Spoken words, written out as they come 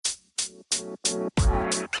Hey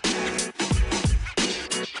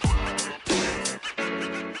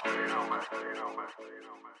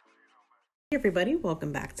everybody,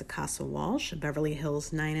 welcome back to Casa Walsh, Beverly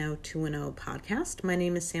Hills 90210 podcast. My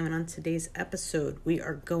name is Sam, and on today's episode, we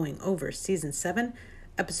are going over Season 7,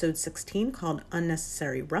 Episode 16, called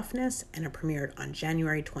Unnecessary Roughness, and it premiered on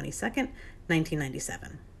January 22nd,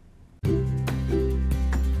 1997.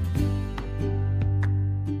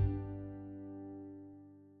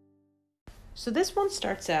 So this one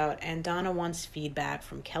starts out, and Donna wants feedback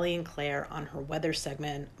from Kelly and Claire on her weather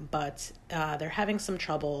segment, but they're having some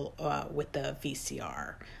trouble with the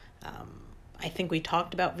VCR. I think we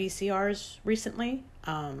talked about VCRs recently,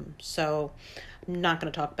 so I'm not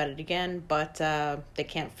going to talk about it again, but they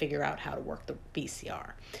can't figure out how to work the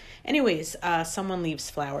VCR. Anyways, someone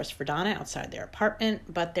leaves flowers for Donna outside their apartment,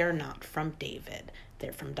 but they're not from David.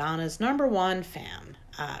 They're from Donna's number one fan.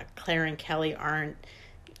 Claire and Kelly aren't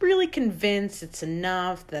really convinced it's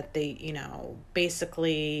enough, that they,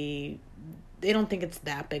 basically they don't think it's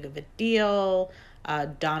that big of a deal.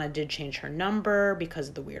 Donna did change her number because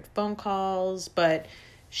of the weird phone calls, but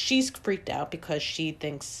she's freaked out because she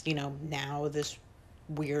thinks, now this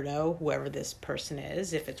weirdo, whoever this person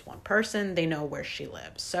is, if it's one person, they know where she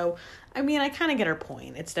lives. So, I kind of get her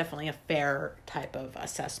point. It's definitely a fair type of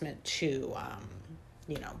assessment to,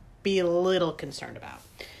 be a little concerned about.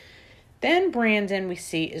 Then Brandon, we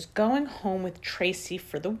see, is going home with Tracy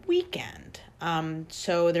for the weekend.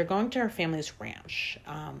 So they're going to her family's ranch.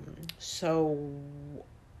 So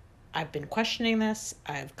I've been questioning this.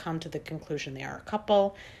 I've come to the conclusion they are a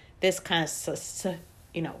couple. This kind of,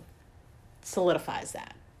 solidifies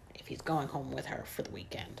that, if he's going home with her for the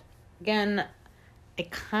weekend. Again,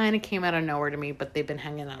 it kind of came out of nowhere to me, but they've been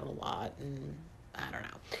hanging out a lot, and I don't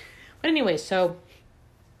know. But anyway, so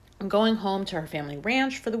going home to her family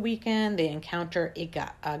ranch for the weekend, they encounter a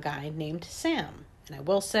guy named Sam. And I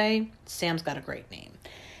will say, Sam's got a great name.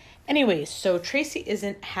 Anyway, so Tracy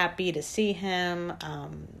isn't happy to see him.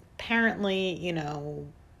 Apparently,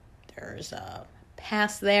 there's a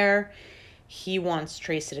past there. He wants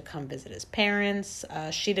Tracy to come visit his parents.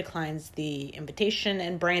 She declines the invitation,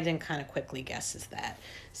 and Brandon kind of quickly guesses that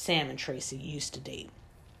Sam and Tracy used to date,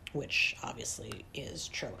 which obviously is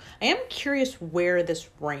true. I am curious where this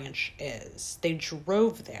ranch is. They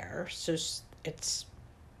drove there, so it's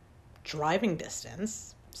driving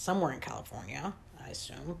distance, somewhere in California, I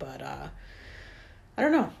assume, but I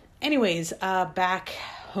don't know. Anyways, back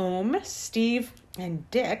home, Steve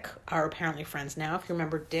and Dick are apparently friends now. If you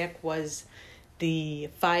remember, Dick was the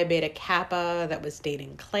Phi Beta Kappa that was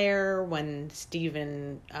dating Claire when Steve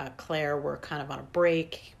and Claire were kind of on a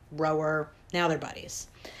break, rower. Now they're buddies.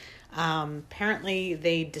 Apparently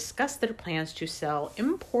they discussed their plans to sell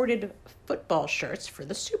imported football shirts for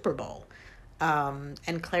the Super Bowl.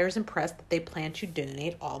 And Claire's impressed that they plan to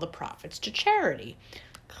donate all the profits to charity.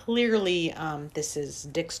 Clearly, this is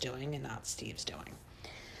Dick's doing and not Steve's doing.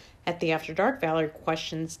 At the After Dark, Valerie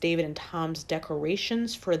questions David and Tom's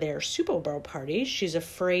decorations for their Super Bowl party. She's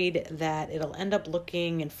afraid that it'll end up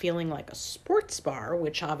looking and feeling like a sports bar,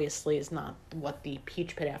 which obviously is not what the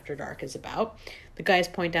Peach Pit After Dark is about. The guys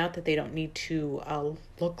point out that they don't need to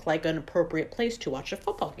look like an appropriate place to watch a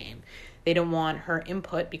football game. They don't want her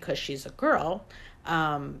input because she's a girl.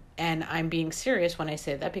 And I'm being serious when I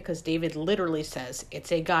say that, because David literally says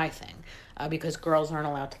it's a guy thing, because girls aren't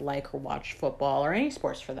allowed to like or watch football or any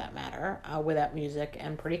sports for that matter, without music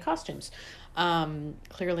and pretty costumes.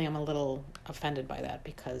 Clearly I'm a little offended by that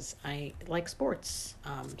because I like sports.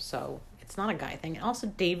 So it's not a guy thing. And also,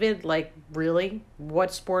 David, really,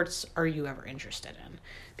 what sports are you ever interested in?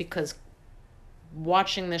 Because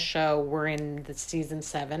watching this show, we're in the season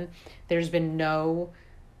 7, there's been no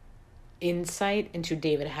insight into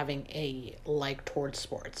David having a like towards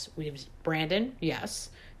sports. We have Brandon, yes.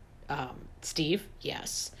 Steve,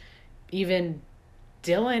 yes. Even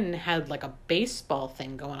Dylan had a baseball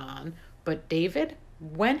thing going on, but David,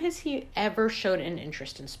 when has he ever showed an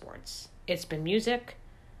interest in sports? It's been music,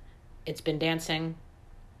 it's been dancing,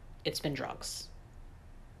 it's been drugs.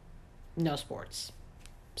 No sports.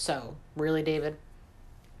 So, really, David?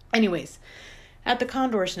 Anyways, at the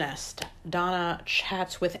Condor's Nest, Donna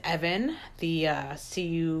chats with Evan, the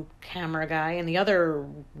CU camera guy, and the other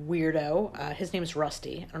weirdo. His name is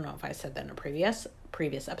Rusty. I don't know if I said that in a previous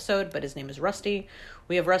episode, but his name is Rusty.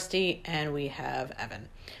 We have Rusty and we have Evan.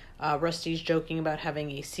 Rusty's joking about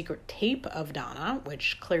having a secret tape of Donna,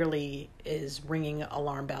 which clearly is ringing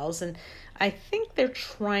alarm bells, and I think they're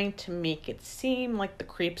trying to make it seem like the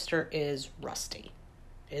creepster is Rusty.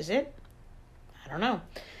 Is it? I don't know.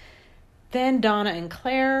 Then Donna and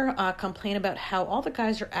Claire complain about how all the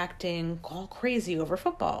guys are acting all crazy over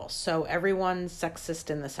football. So everyone's sexist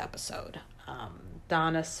in this episode.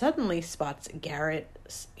 Donna suddenly spots Garrett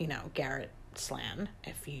Slan,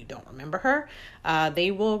 if you don't remember her. They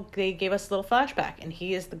gave us a little flashback, and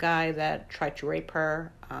he is the guy that tried to rape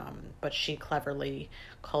her, but she cleverly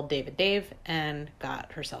called David Dave and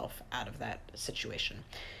got herself out of that situation.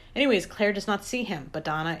 Anyways, Claire does not see him, but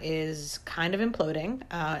Donna is kind of imploding.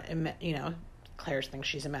 Claire thinks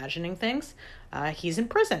she's imagining things. He's in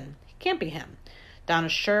prison. He can't be him.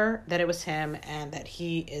 Donna's sure that it was him and that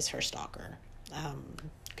he is her stalker.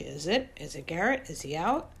 Is it? Is it Garrett? Is he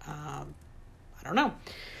out? I don't know.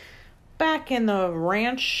 Back in the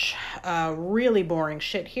ranch, really boring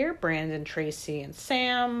shit here. Brandon, Tracy, and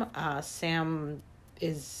Sam. Sam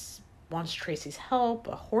wants Tracy's help.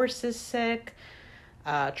 A horse is sick.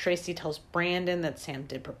 Tracy tells Brandon that Sam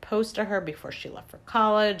did propose to her before she left for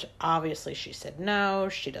college. Obviously, she said no.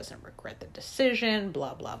 She doesn't regret the decision.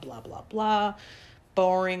 Blah, blah, blah, blah, blah.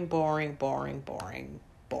 Boring, boring, boring, boring,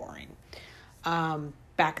 boring.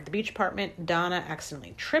 Back at the beach apartment, Donna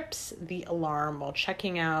accidentally trips the alarm while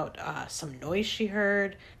checking out some noise she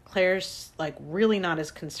heard. Claire's really not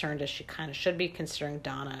as concerned as she kind of should be, considering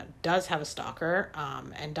Donna does have a stalker,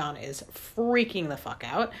 and Donna is freaking the fuck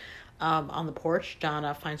out. On the porch,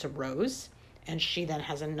 Donna finds a rose, and she then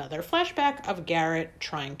has another flashback of Garrett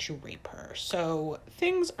trying to rape her. So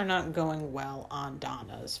things are not going well on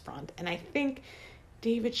Donna's front, and I think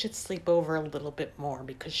David should sleep over a little bit more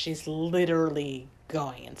because she's literally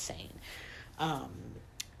going insane.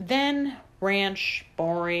 Then ranch,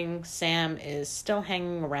 boring. Sam is still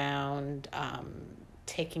hanging around,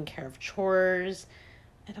 taking care of chores.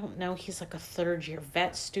 I don't know, he's like a third-year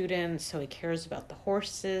vet student, so he cares about the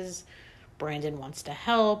horses. Brandon wants to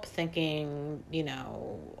help, thinking,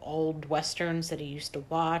 old westerns that he used to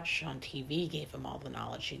watch on TV gave him all the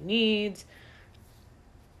knowledge he needs.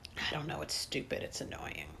 I don't know, it's stupid, it's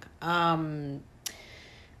annoying.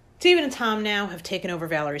 David and Tom now have taken over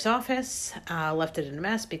Valerie's office, left it in a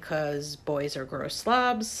mess because boys are gross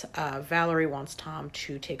slobs. Valerie wants Tom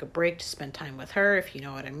to take a break to spend time with her, if you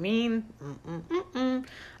know what I mean.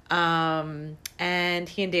 And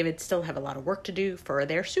he and David still have a lot of work to do for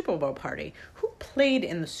their Super Bowl party. Who played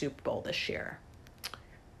in the Super Bowl this year?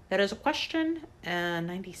 That is a question.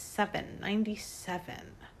 97.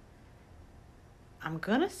 I'm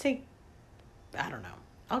gonna say, I don't know.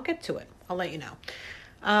 I'll get to it. I'll let you know.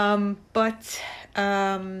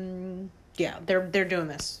 Yeah, they're doing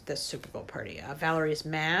this Super Bowl party. Valerie's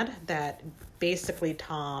mad that basically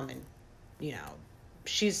Tom and,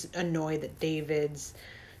 she's annoyed that David's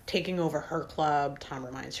taking over her club. Tom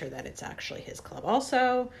reminds her that it's actually his club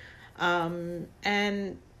also.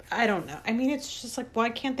 And I don't know. I mean, it's just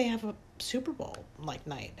why can't they have a Super Bowl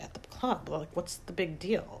night at the club? What's the big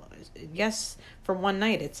deal? Yes, for one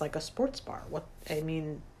night it's like a sports bar.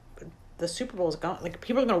 The Super Bowl is going,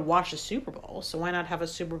 people are going to watch the Super Bowl, so why not have a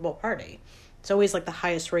Super Bowl party? It's always the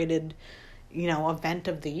highest rated, event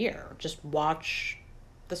of the year. Just watch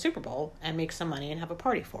the Super Bowl and make some money and have a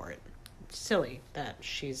party for it. It's silly that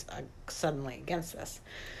she's suddenly against this.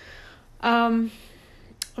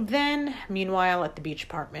 Then, meanwhile, at the beach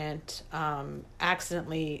apartment,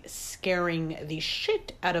 accidentally scaring the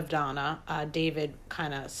shit out of Donna, David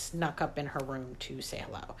kind of snuck up in her room to say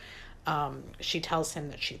hello. She tells him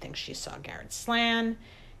that she thinks she saw Garrett Slan.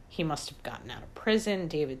 He must have gotten out of prison.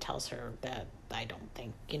 David tells her that I don't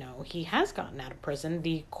think, he has gotten out of prison.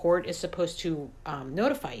 The court is supposed to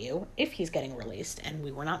notify you if he's getting released, and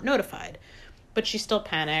we were not notified. But she's still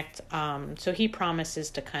panicked. So he promises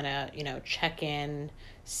to kind of, check in,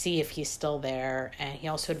 see if he's still there. And he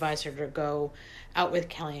also advised her to go out with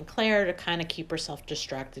Kelly and Claire to kind of keep herself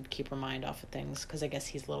distracted, keep her mind off of things, because I guess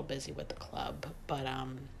he's a little busy with the club. But,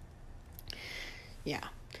 yeah.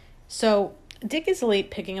 So Dick is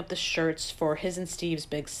late picking up the shirts for his and Steve's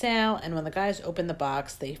big sale, and when the guys open the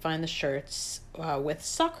box, they find the shirts with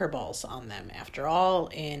soccer balls on them. After all,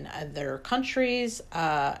 in other countries,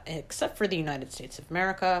 except for the United States of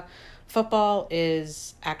America, football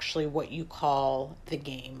is actually what you call the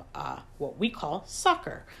game, what we call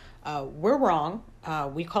soccer. We're wrong.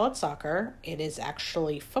 We call it soccer. It is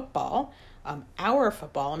actually football. Our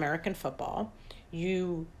football, American football,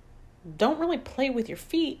 you don't really play with your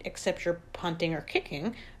feet except you're punting or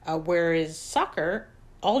kicking, whereas soccer,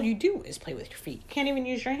 all you do is play with your feet. You can't even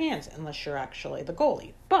use your hands unless you're actually the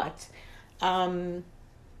goalie. But,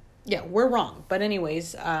 yeah, we're wrong. But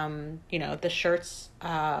anyways, the shirts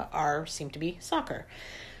seem to be soccer.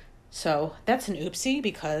 So that's an oopsie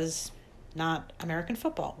because not American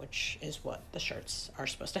football, which is what the shirts are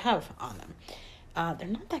supposed to have on them. They're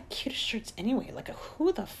not that cute shirts anyway. Like,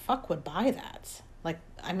 who the fuck would buy that? Like,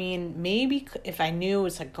 I mean, maybe if I knew it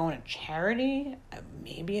was like going to charity,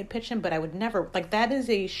 maybe I'd pitch in, but I would never. Like, that is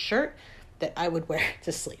a shirt that I would wear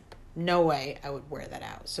to sleep. No way I would wear that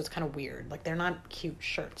out. So it's kind of weird. Like, they're not cute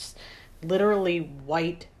shirts. Literally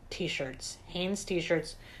white t-shirts, Hanes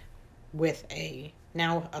t-shirts with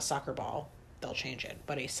now a soccer ball. They'll change it,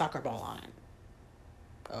 but a soccer ball on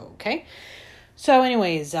it. Okay. So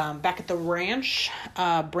anyways, back at the ranch,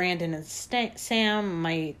 Brandon and Sam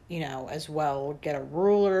might, as well get a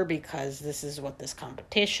ruler because this is what this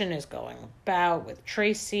competition is going about with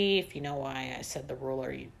Tracy. If you know why I said the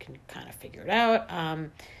ruler, you can kind of figure it out.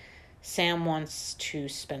 Sam wants to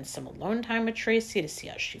spend some alone time with Tracy to see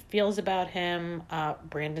how she feels about him.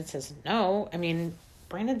 Brandon says no. I mean,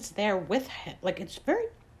 Brandon's there with him. Like, it's very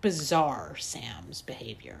bizarre, Sam's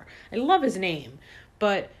behavior. I love his name,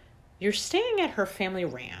 but you're staying at her family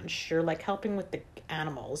ranch. You're, like, helping with the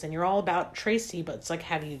animals, and you're all about Tracy, but it's like,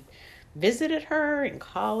 have you visited her in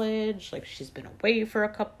college? Like, she's been away for a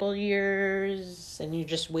couple years, and you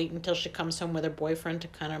just wait until she comes home with her boyfriend to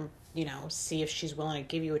kind of, see if she's willing to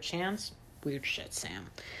give you a chance? Weird shit, Sam.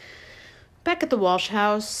 Back at the Walsh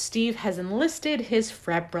house, Steve has enlisted his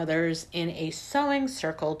frat brothers in a sewing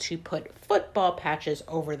circle to put football patches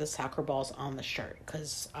over the soccer balls on the shirt,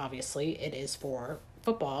 because obviously it is for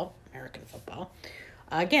football, American football.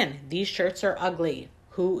 Again, these shirts are ugly.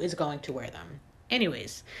 Who is going to wear them?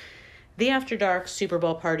 Anyways, the After Dark Super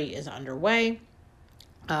Bowl party is underway,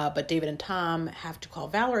 but David and Tom have to call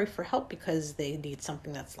Valerie for help because they need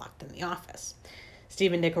something that's locked in the office.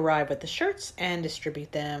 Steve and Nick arrive with the shirts and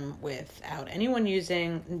distribute them without anyone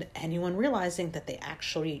realizing that they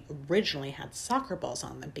actually originally had soccer balls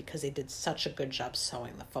on them because they did such a good job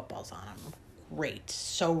sewing the footballs on them. Great.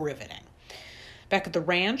 So riveting. Back at the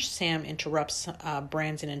ranch, Sam interrupts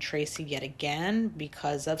Brandon and Tracy yet again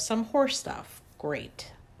because of some horse stuff.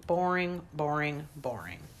 Great. Boring, boring,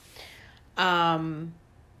 boring.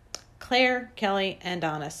 Claire, Kelly, and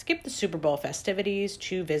Donna skip the Super Bowl festivities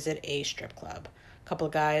to visit a strip club. A couple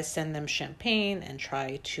of guys send them champagne and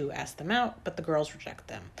try to ask them out, but the girls reject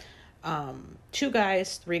them. 2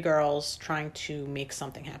 guys, 3 girls trying to make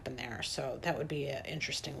something happen there. So that would be an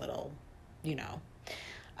interesting little,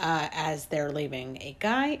 as they're leaving, a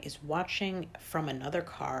guy is watching from another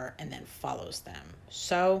car and then follows them.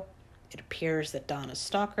 So it appears that Donna's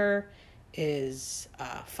stalker is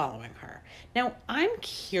following her. Now, I'm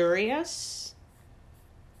curious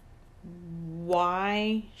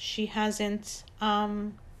why she hasn't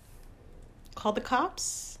called the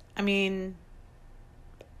cops. I mean,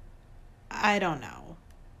 I don't know.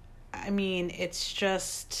 I mean, it's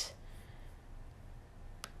just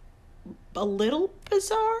a little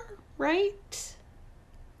bizarre, right?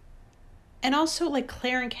 And also, like,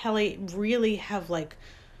 Claire and Kelly really have, like,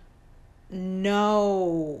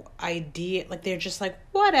 no idea. Like, they're just like,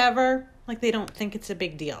 whatever. Like, they don't think it's a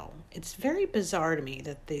big deal. It's very bizarre to me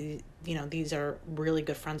that these are really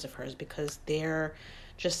good friends of hers because they're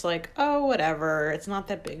just like, oh, whatever. It's not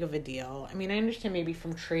that big of a deal. I mean, I understand maybe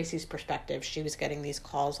from Tracy's perspective, she was getting these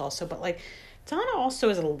calls also, but, like, Donna also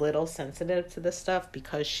is a little sensitive to this stuff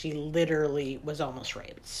because she literally was almost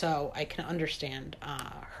raped. So I can understand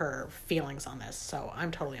her feelings on this. So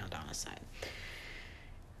I'm totally on Donna's side.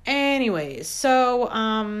 Anyways, so,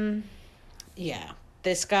 yeah.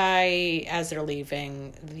 This guy, as they're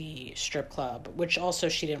leaving the strip club, which also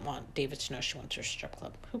she didn't want David to know she went to a strip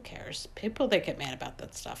club. Who cares? People that get mad about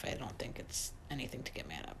that stuff, I don't think it's anything to get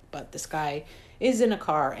mad at. But this guy is in a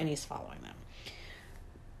car and he's following them.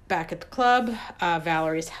 Back at the club,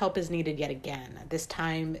 Valerie's help is needed yet again. This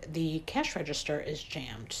time, the cash register is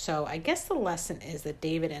jammed. So I guess the lesson is that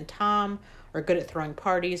David and Tom are good at throwing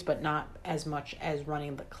parties, but not as much as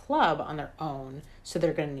running the club on their own. So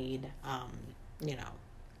they're going to need,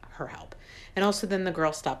 her help. And also then the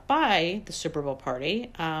girls stop by the Super Bowl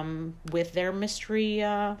party with their mystery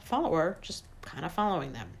follower, just kind of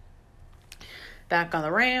following them. Back on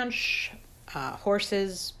the ranch,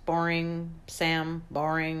 horses, boring. Sam,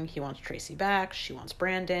 boring. He wants Tracy back. She wants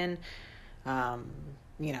Brandon.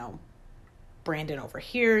 Brandon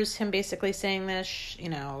overhears him basically saying this,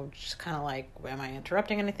 just kind of like, am I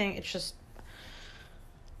interrupting anything? It's just,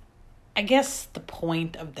 I guess the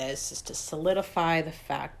point of this is to solidify the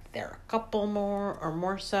fact that there are a couple more or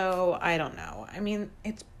more so. I don't know. I mean,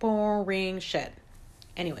 it's boring shit.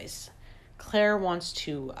 Anyways, Claire wants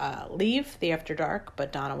to leave the After Dark,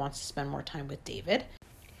 but Donna wants to spend more time with David.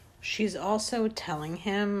 She's also telling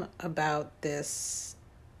him about this,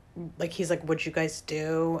 like, he's like, what'd you guys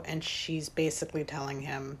do? And she's basically telling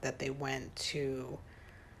him that they went to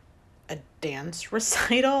a dance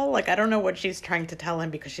recital. Like, I don't know what she's trying to tell him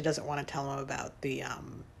because she doesn't want to tell him about the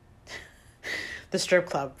strip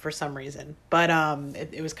club for some reason. But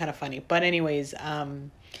it was kind of funny. But anyways,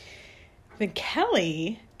 then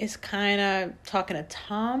Kelly is kind of talking to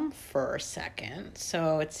Tom for a second.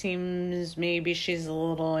 So it seems maybe she's a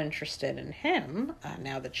little interested in him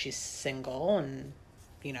now that she's single and,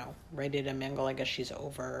 you know, ready to mingle. I guess she's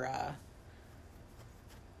over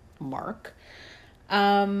Mark.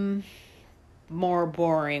 More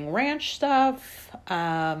boring ranch stuff.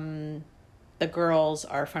 The girls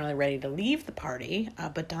are finally ready to leave the party,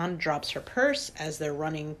 but Donna drops her purse as they're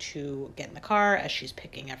running to get in the car as she's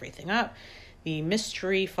picking everything up. The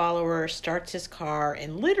mystery follower starts his car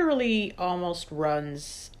and literally almost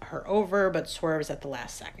runs her over, but swerves at the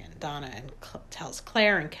last second. Donna tells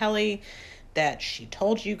Claire and Kelly that she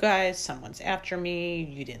told you guys someone's after me,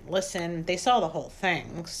 you didn't listen. They saw the whole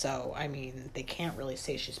thing, so, I mean, they can't really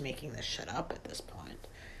say she's making this shit up at this point.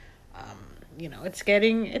 You know, it's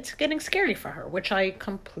getting scary for her, which I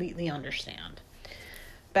completely understand.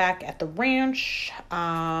 Back at the ranch,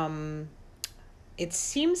 it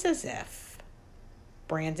seems as if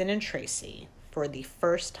Brandon and Tracy, for the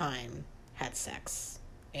first time, had sex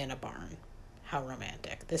in a barn. How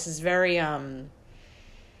romantic. This is very, what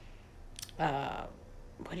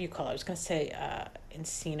do you call it? I was going to say,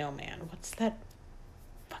 Encino Man. What's that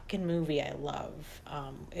fucking movie I love?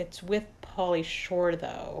 It's with Pauly Shore,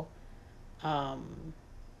 though.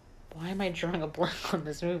 Why am I drawing a blank on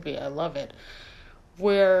this movie? I love it.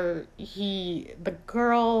 Where the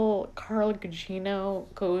girl, Carla Gugino,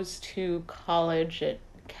 goes to college at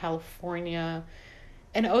California.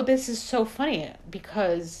 And this is so funny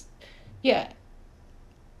because, yeah,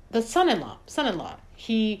 the son-in-law,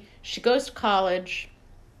 she goes to college.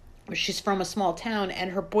 She's from a small town, and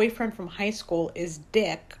her boyfriend from high school is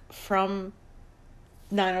Dick from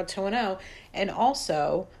 90210, and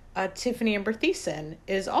also Tiffany Amber Thiessen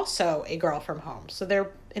is also a girl from home. So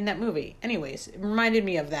they're in that movie. Anyways, it reminded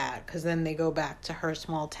me of that because then they go back to her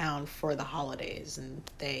small town for the holidays and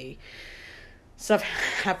stuff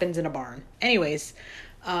happens in a barn. Anyways,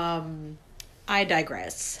 I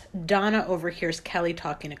digress. Donna overhears Kelly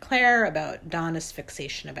talking to Claire about Donna's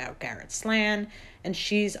fixation about Garrett Slan, and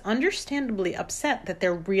she's understandably upset that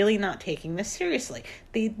they're really not taking this seriously.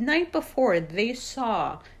 The night before, they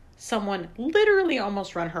saw someone literally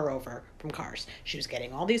almost run her over from cars. She was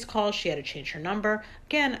getting all these calls. She had to change her number.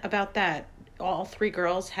 Again, about that, all three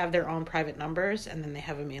girls have their own private numbers, and then they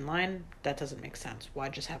have a main line. That doesn't make sense. Why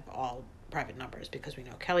just have all private numbers? Because we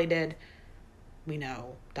know Kelly did. We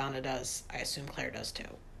know Donna does. I assume Claire does too.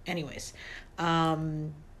 Anyways,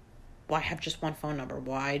 why have just one phone number?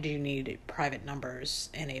 Why do you need private numbers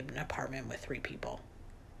in an apartment with three people?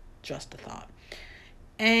 Just a thought.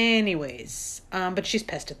 Anyways, but she's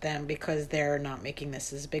pissed at them because they're not making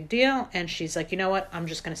this as a big deal. And she's like, you know what? I'm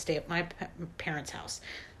just going to stay at my parents' house.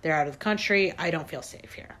 They're out of the country. I don't feel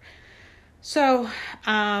safe here. So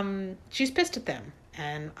she's pissed at them,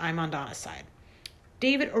 and I'm on Donna's side.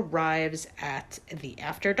 David arrives at the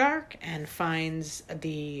After Dark and finds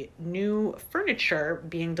the new furniture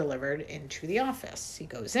being delivered into the office. He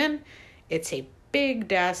goes in. It's a big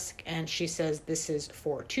desk, and she says this is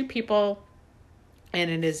for two people, and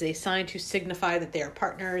it is a sign to signify that they are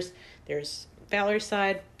partners. There's Valerie's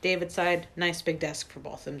side, David's side, nice big desk for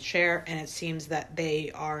both of them to share, and it seems that they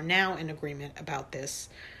are now in agreement about this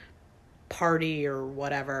party or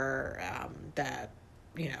whatever, that,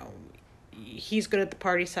 you know, he's good at the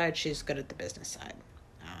party side, she's good at the business side.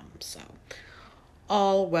 So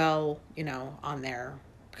all well, you know, on their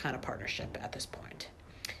kind of partnership at this point.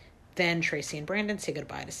 Then Tracy and Brandon say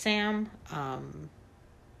goodbye to Sam.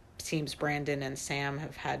 Seems Brandon and Sam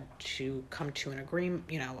have had to come to an agreement,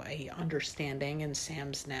 you know, a understanding, and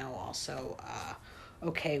Sam's now also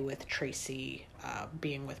okay with Tracy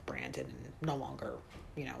being with Brandon and no longer,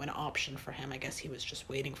 you know, an option for him. I guess he was just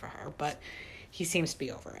waiting for her, but he seems to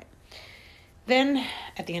be over it. Then,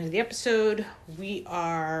 at the end of the episode, we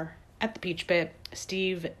are at the Peach Pit.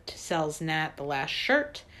 Steve sells Nat the last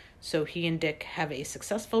shirt, so he and Dick have a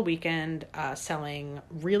successful weekend selling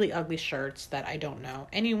really ugly shirts that I don't know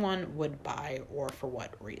anyone would buy or for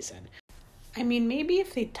what reason. I mean, maybe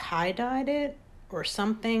if they tie-dyed it or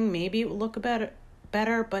something, maybe it would look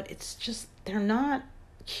better, but it's just, they're not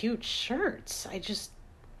cute shirts. I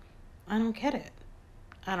don't get it.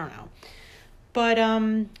 I don't know. But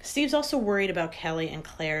Steve's also worried about Kelly and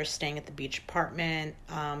Claire staying at the beach apartment,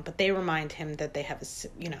 but they remind him that they have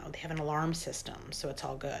they have an alarm system, so it's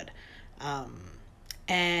all good.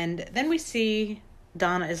 And then we see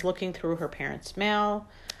Donna is looking through her parents' mail,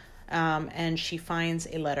 and she finds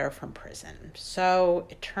a letter from prison. So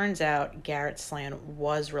it turns out Garrett Slan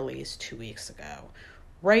was released 2 weeks ago,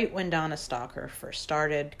 right when Donna Stalker first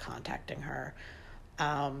started contacting her.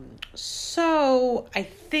 So I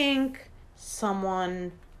think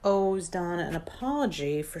someone owes Donna an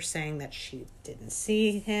apology for saying that she didn't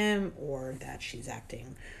see him or that she's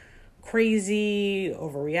acting crazy,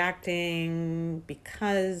 overreacting,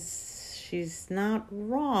 because she's not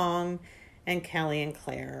wrong, and Kelly and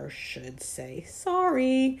Claire should say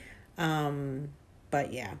sorry.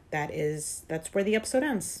 But yeah, that's where the episode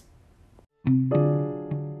ends.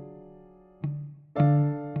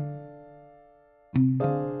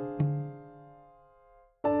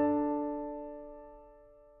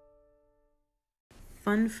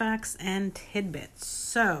 Fun facts and tidbits.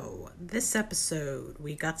 So, this episode,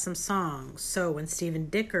 we got some songs. So, when Stephen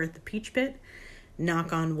Dicker at the Peach Pit,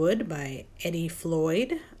 Knock on Wood by Eddie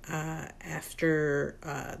Floyd, at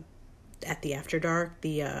the After Dark,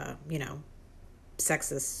 the,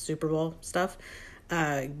 sexist Super Bowl stuff.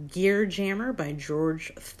 Gear Jammer by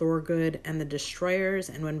George Thorogood and the Destroyers.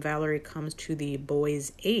 And when Valerie comes to the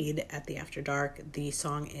Boys' Aid at the After Dark, the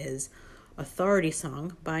song is Authority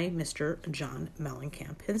Song by Mr. John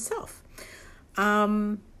Mellencamp himself.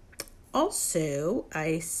 Also,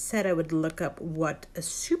 I said I would look up what a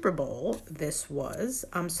Super Bowl this was.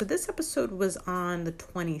 So this episode was on the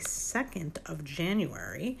 22nd of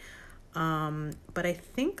January. But I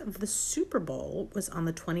think the Super Bowl was on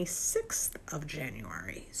the 26th of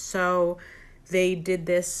January. So they did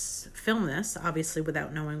film this, obviously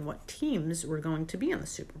without knowing what teams were going to be on the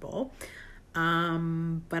Super Bowl.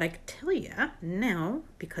 But I could tell you now,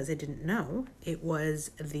 because I didn't know, it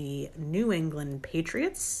was the New England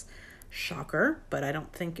Patriots. Shocker, but I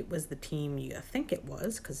don't think it was the team you think it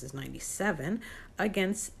was, because it's 97,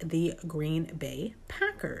 against the Green Bay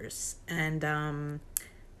Packers. And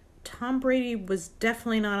Tom Brady was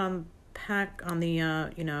definitely not on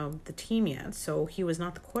the team yet, so he was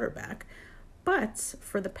not the quarterback. But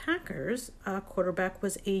for the Packers, quarterback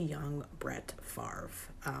was a young Brett Favre.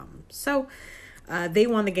 So they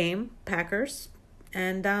won the game, Packers,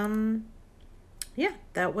 and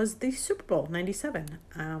that was the Super Bowl 97.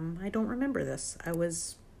 I don't remember this. I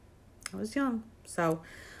was young, so.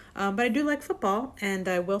 But I do like football, and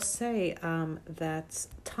I will say that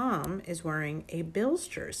Tom is wearing a Bills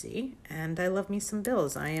jersey, and I love me some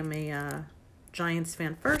Bills. I am a Giants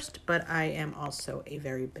fan first, but I am also a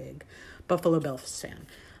very big Buffalo Bills fan.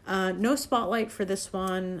 No spotlight for this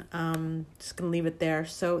one. Just going to leave it there.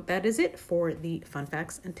 So that is it for the fun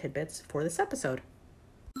facts and tidbits for this episode.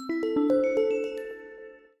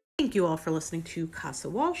 Thank you all for listening to Casa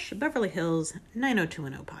Walsh, Beverly Hills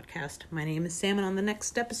 90210 podcast. My name is Sam, and on the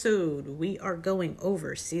next episode, we are going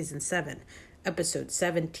over season 7, episode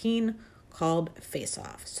 17, called Face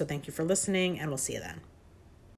Off. So thank you for listening, and we'll see you then.